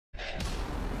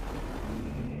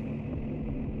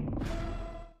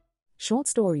Short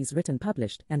stories written,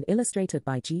 published, and illustrated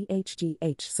by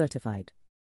GHGH Certified.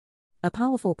 A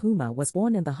powerful puma was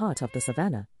born in the heart of the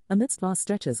savannah, amidst vast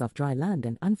stretches of dry land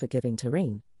and unforgiving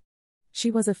terrain. She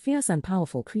was a fierce and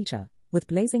powerful creature, with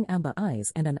blazing amber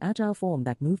eyes and an agile form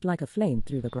that moved like a flame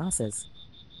through the grasses.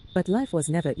 But life was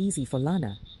never easy for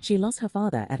Lana. She lost her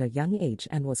father at a young age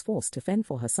and was forced to fend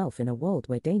for herself in a world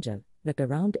where danger lurked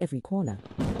around every corner.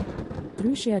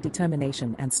 Through sheer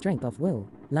determination and strength of will,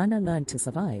 Lana learned to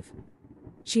survive.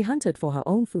 She hunted for her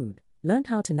own food, learned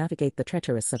how to navigate the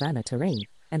treacherous savanna terrain,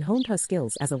 and honed her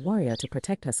skills as a warrior to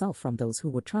protect herself from those who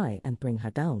would try and bring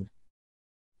her down.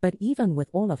 But even with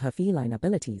all of her feline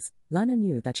abilities, Lana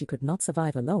knew that she could not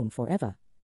survive alone forever.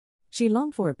 She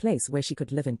longed for a place where she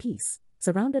could live in peace,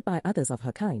 surrounded by others of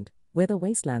her kind, where the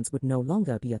wastelands would no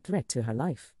longer be a threat to her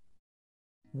life.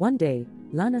 One day,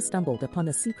 Lana stumbled upon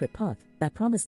a secret path that promised